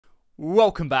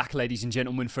Welcome back, ladies and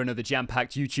gentlemen, for another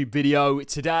jam-packed YouTube video.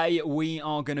 Today, we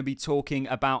are going to be talking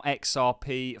about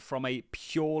XRP from a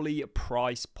purely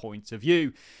price point of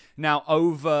view. Now,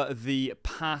 over the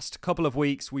past couple of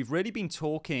weeks, we've really been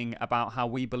talking about how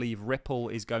we believe Ripple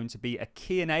is going to be a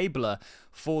key enabler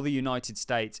for the United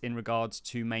States in regards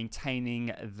to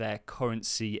maintaining their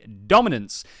currency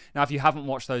dominance. Now, if you haven't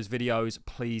watched those videos,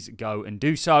 please go and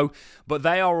do so. But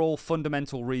they are all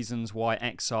fundamental reasons why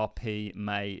XRP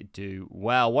may do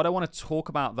well. What I want to talk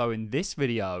about, though, in this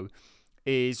video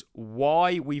is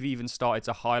why we've even started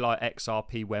to highlight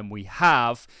XRP when we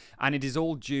have, and it is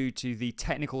all due to the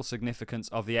technical significance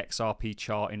of the XRP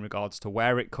chart in regards to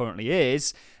where it currently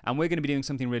is. And we're going to be doing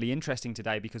something really interesting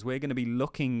today because we're going to be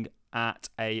looking at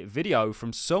a video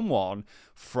from someone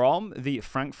from the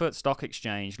Frankfurt Stock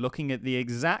Exchange looking at the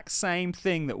exact same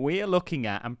thing that we are looking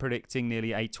at and predicting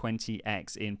nearly a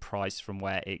 20x in price from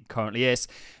where it currently is.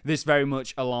 This very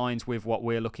much aligns with what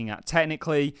we're looking at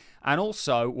technically, and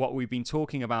also what we've been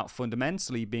talking about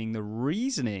fundamentally being the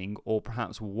reasoning, or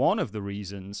perhaps one of the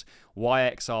reasons, why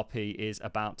XRP is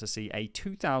about to see a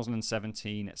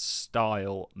 2017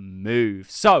 style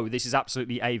move. So this is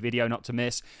absolutely a video not to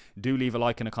miss. Do leave a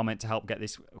like and a comment to help get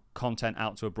this content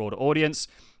out to a broader audience.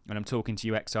 And I'm talking to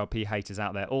you XRP haters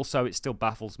out there. Also, it still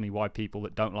baffles me why people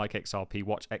that don't like XRP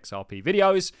watch XRP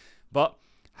videos. But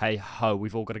hey ho,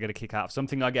 we've all got to get a kick out of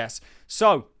something, I guess.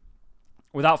 So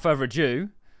without further ado,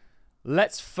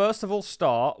 let's first of all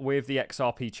start with the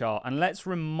XRP chart, and let's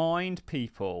remind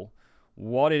people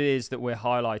what it is that we're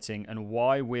highlighting and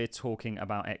why we're talking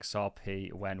about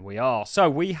XRP when we are. So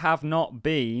we have not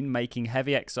been making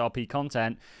heavy XRP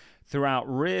content throughout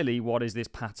really what is this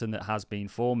pattern that has been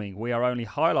forming. We are only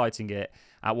highlighting it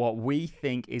at what we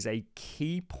think is a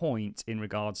key point in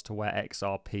regards to where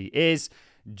XRP is,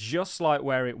 just like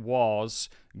where it was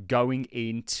going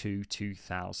into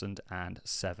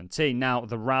 2017. Now,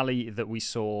 the rally that we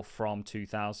saw from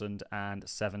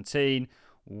 2017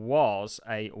 was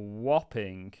a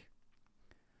whopping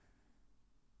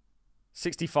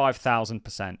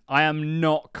 65,000%. I am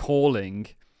not calling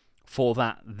for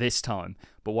that this time,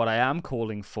 but what I am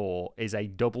calling for is a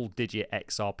double-digit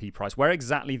XRP price. Where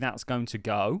exactly that's going to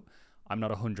go, I'm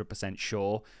not 100%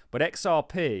 sure, but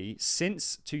XRP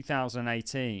since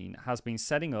 2018 has been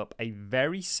setting up a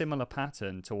very similar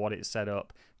pattern to what it set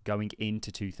up going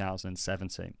into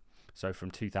 2017. So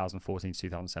from 2014 to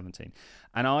 2017.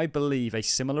 And I believe a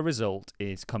similar result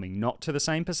is coming, not to the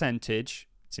same percentage.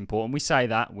 It's important we say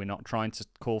that. We're not trying to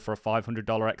call for a $500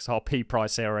 XRP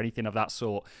price here or anything of that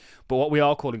sort. But what we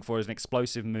are calling for is an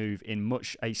explosive move in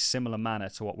much a similar manner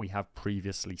to what we have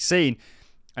previously seen.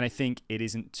 And I think it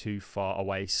isn't too far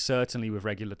away, certainly with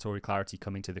regulatory clarity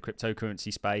coming to the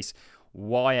cryptocurrency space.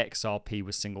 Why XRP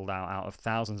was singled out of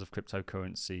thousands of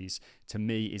cryptocurrencies, to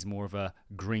me, is more of a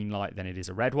green light than it is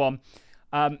a red one.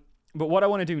 But what I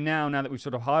want to do now that we've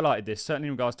sort of highlighted this, certainly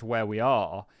in regards to where we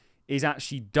are, is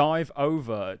actually dive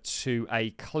over to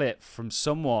a clip from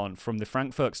someone from the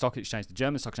Frankfurt Stock Exchange, the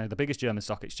German stock exchange, the biggest German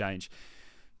stock exchange,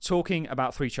 talking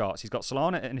about three charts. He's got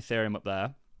Solana and Ethereum up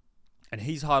there, and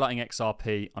he's highlighting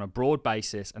XRP on a broad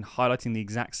basis and highlighting the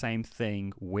exact same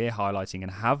thing we're highlighting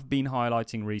and have been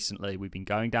highlighting recently. We've been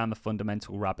going down the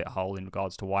fundamental rabbit hole in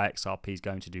regards to why XRP is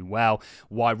going to do well,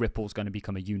 why Ripple's going to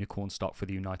become a unicorn stock for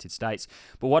the United States.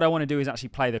 But what I want to do is actually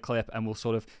play the clip, and we'll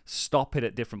sort of stop it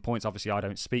at different points. Obviously, I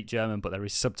don't speak German, but there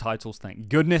is subtitles, thank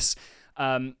goodness.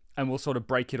 And we'll sort of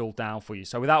break it all down for you.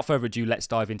 So without further ado, let's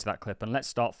dive into that clip and let's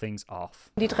start things off.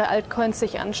 Die drei Altcoins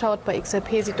sich anschaut, bei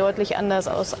XRP sieht deutlich anders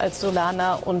aus als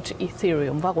Solana und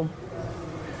Ethereum. Warum?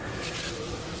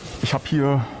 Ich habe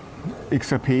hier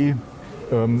XRP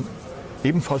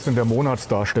ebenfalls in der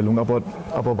Monatsdarstellung,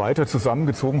 aber weiter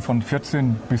zusammengezogen von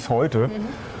 14 bis heute.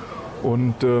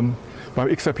 Und beim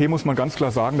XRP muss man ganz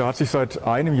klar sagen, da hat sich seit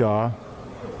einem Jahr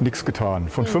nichts getan.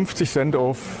 Von 50 Cent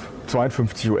auf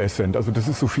 52 US-Cent, also das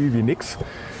ist so viel wie nix.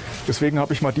 Deswegen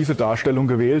habe ich mal diese Darstellung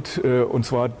gewählt, und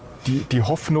zwar die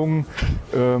Hoffnung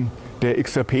der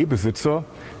XRP-Besitzer,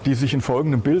 die sich in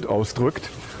folgendem Bild ausdrückt.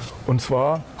 Und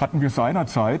zwar hatten wir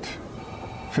seinerzeit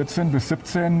 14 bis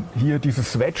 17 hier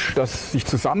dieses Wedge, das sich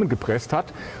zusammengepresst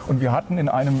hat, und wir hatten in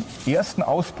einem ersten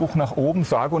Ausbruch nach oben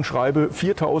sage und schreibe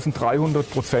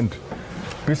 4.300%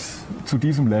 bis zu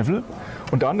diesem Level,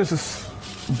 und dann ist es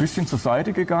ein bisschen zur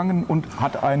Seite gegangen und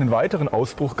hat einen weiteren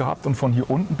Ausbruch gehabt, und von hier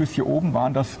unten bis hier oben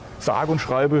waren das sage und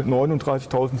schreibe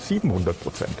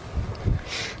 39.700%.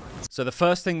 So the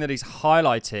first thing that he's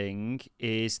highlighting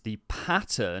is the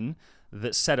pattern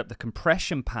that set up, the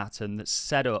compression pattern that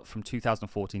set up from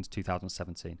 2014 to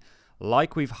 2017.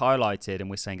 like we've highlighted, and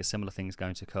we're saying a similar thing is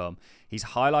going to come.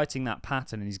 He's highlighting that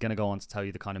pattern, and he's going to go on to tell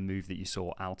you the kind of move that you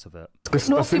saw out of it.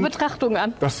 Nur auf die Betrachtung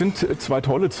an. Das sind zwei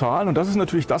tolle Zahlen und das ist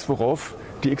natürlich das, worauf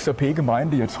die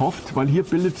XRP-Gemeinde jetzt hofft, weil hier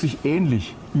bildet sich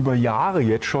ähnlich über Jahre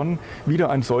jetzt schon wieder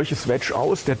ein solches Wedge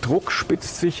aus. Der Druck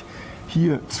spitzt sich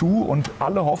hier zu und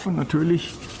alle hoffen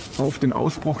natürlich auf den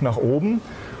Ausbruch nach oben.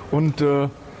 Und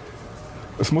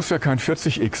es muss ja kein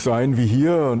 40x sein wie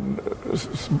hier.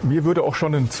 Mir würde auch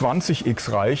schon ein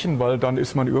 20x reichen, weil dann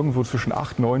ist man irgendwo zwischen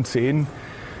 8, 9, 10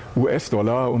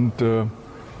 US-Dollar und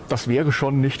das wäre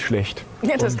schon nicht schlecht.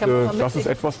 Ja, das kann man das ist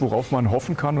etwas, worauf man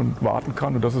hoffen kann und warten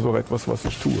kann und das ist auch etwas, was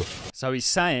ich tue. So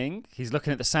he's saying he's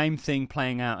looking at the same thing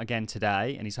playing out again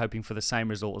today and he's hoping for the same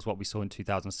result as what we saw in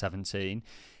 2017.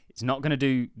 It's not going to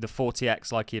do the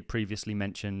 40x like he had previously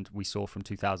mentioned we saw from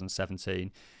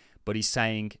 2017. But he's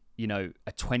saying, you know,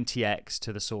 a 20x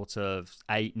to the sort of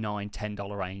 $8, $9,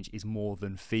 $10 range is more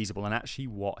than feasible and actually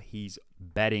what he's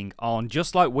betting on.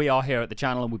 Just like we are here at the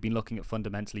channel and we've been looking at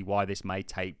fundamentally why this may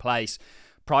take place.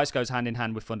 Price goes hand in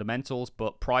hand with fundamentals,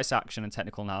 but price action and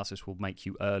technical analysis will make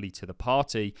you early to the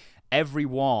party.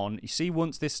 Everyone, you see,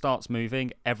 once this starts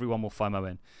moving, everyone will FOMO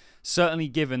in. Certainly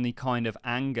given the kind of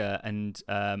anger and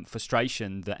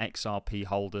frustration that XRP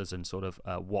holders and sort of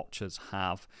watchers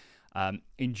have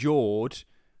endured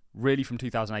really from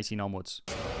 2018 onwards.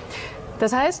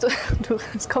 Das heißt,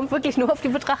 es kommt wirklich nur auf die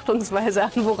Betrachtungsweise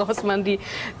an, woraus man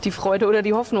die Freude oder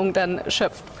die Hoffnung dann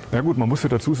schöpft. Na gut, man muss ja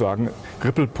dazu sagen,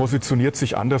 Ripple positioniert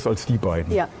sich anders als die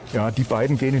beiden. Ja. Ja, die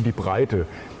beiden gehen in die Breite.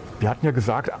 Wir hatten ja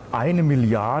gesagt, 1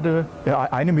 Million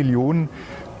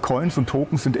Coins und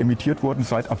Tokens sind emittiert worden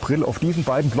seit April auf diesen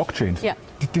beiden Blockchains. Ja.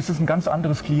 Das ist ein ganz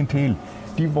anderes Klientel.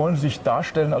 Die wollen sich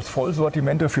darstellen als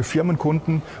Vollsortimenter für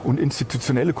Firmenkunden und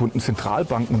institutionelle Kunden.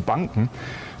 Zentralbanken und Banken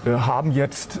haben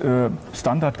jetzt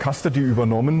Standard Custody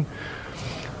übernommen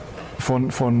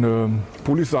von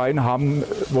Polizei,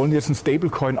 wollen jetzt einen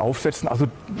Stablecoin aufsetzen. Also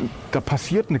da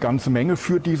passiert eine ganze Menge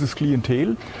für dieses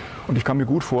Klientel. Und ich kann mir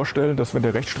gut vorstellen, dass wenn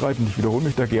der Rechtsstreit, und ich wiederhole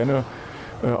mich da gerne,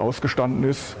 ausgestanden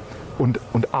ist, und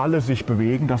alle sich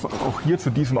bewegen, dass auch hier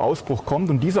zu diesem Ausbruch kommt.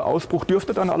 Und dieser Ausbruch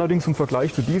dürfte dann allerdings im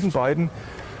Vergleich zu diesen beiden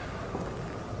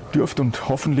und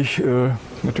hoffentlich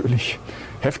natürlich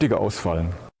heftiger ausfallen.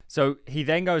 So he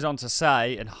then goes on to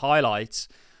say and highlights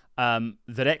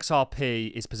that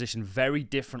XRP is positioned very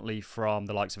differently from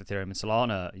the likes of Ethereum and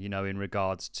Solana, you know, in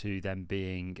regards to them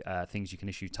being things you can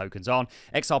issue tokens on.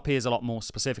 XRP is a lot more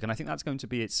specific, and I think that's going to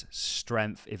be its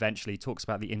strength eventually. He talks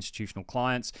about the institutional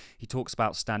clients, he talks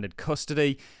about standard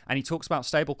custody, and he talks about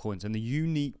stablecoins and the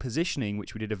unique positioning,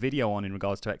 which we did a video on in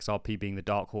regards to XRP being the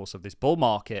dark horse of this bull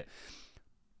market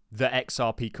that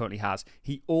XRP currently has.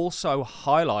 He also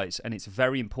highlights, and it's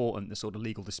very important, the sort of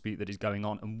legal dispute that is going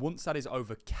on. And once that is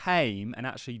overcame, and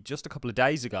actually just a couple of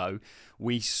days ago,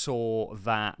 we saw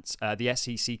that the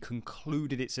SEC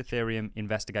concluded its Ethereum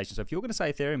investigation. So if you're going to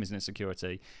say Ethereum isn't a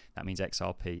security, that means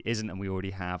XRP isn't. And we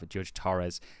already have Judge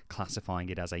Torres classifying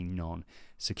it as a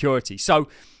non-security. So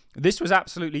this was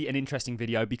absolutely an interesting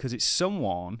video because it's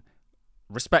someone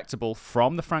respectable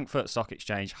from the Frankfurt Stock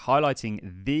Exchange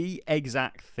highlighting the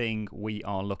exact thing we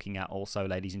are looking at also,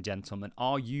 ladies and gentlemen.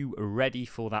 Are you ready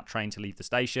for that train to leave the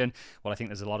station? Well, I think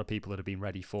there's a lot of people that have been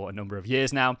ready for a number of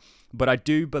years now, but I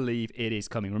do believe it is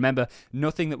coming. Remember,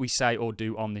 nothing that we say or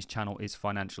do on this channel is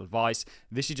financial advice.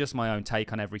 This is just my own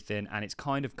take on everything, and it's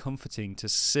kind of comforting to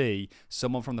see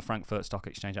someone from the Frankfurt Stock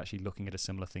Exchange actually looking at a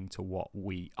similar thing to what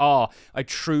we are. I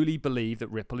truly believe that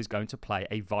Ripple is going to play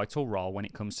a vital role when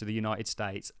it comes to the United States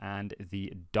and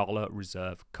the dollar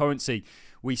reserve currency.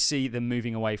 We see them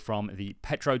moving away from the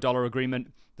petrodollar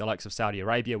agreement, the likes of Saudi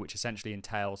Arabia, which essentially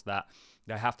entails that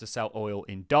they have to sell oil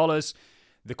in dollars.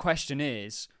 The question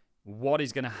is, what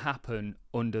is going to happen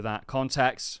under that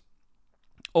context?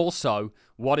 Also,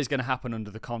 what is going to happen under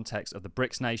the context of the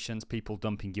BRICS nations, people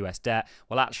dumping US debt?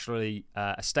 Well, actually,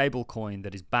 a stable coin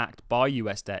that is backed by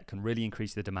US debt can really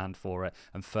increase the demand for it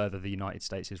and further the United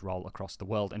States' role across the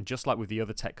world. And just like with the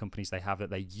other tech companies they have that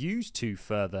they use to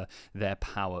further their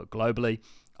power globally,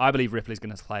 I believe Ripple is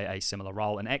going to play a similar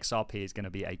role, and XRP is going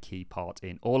to be a key part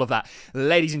in all of that.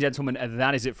 Ladies and gentlemen,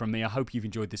 that is it from me. I hope you've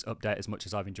enjoyed this update as much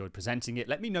as I've enjoyed presenting it.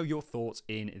 Let me know your thoughts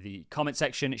in the comment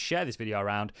section. Share this video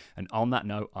around, and on that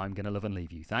note, I'm going to love and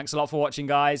leave you. Thanks a lot for watching,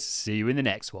 guys. See you in the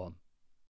next one.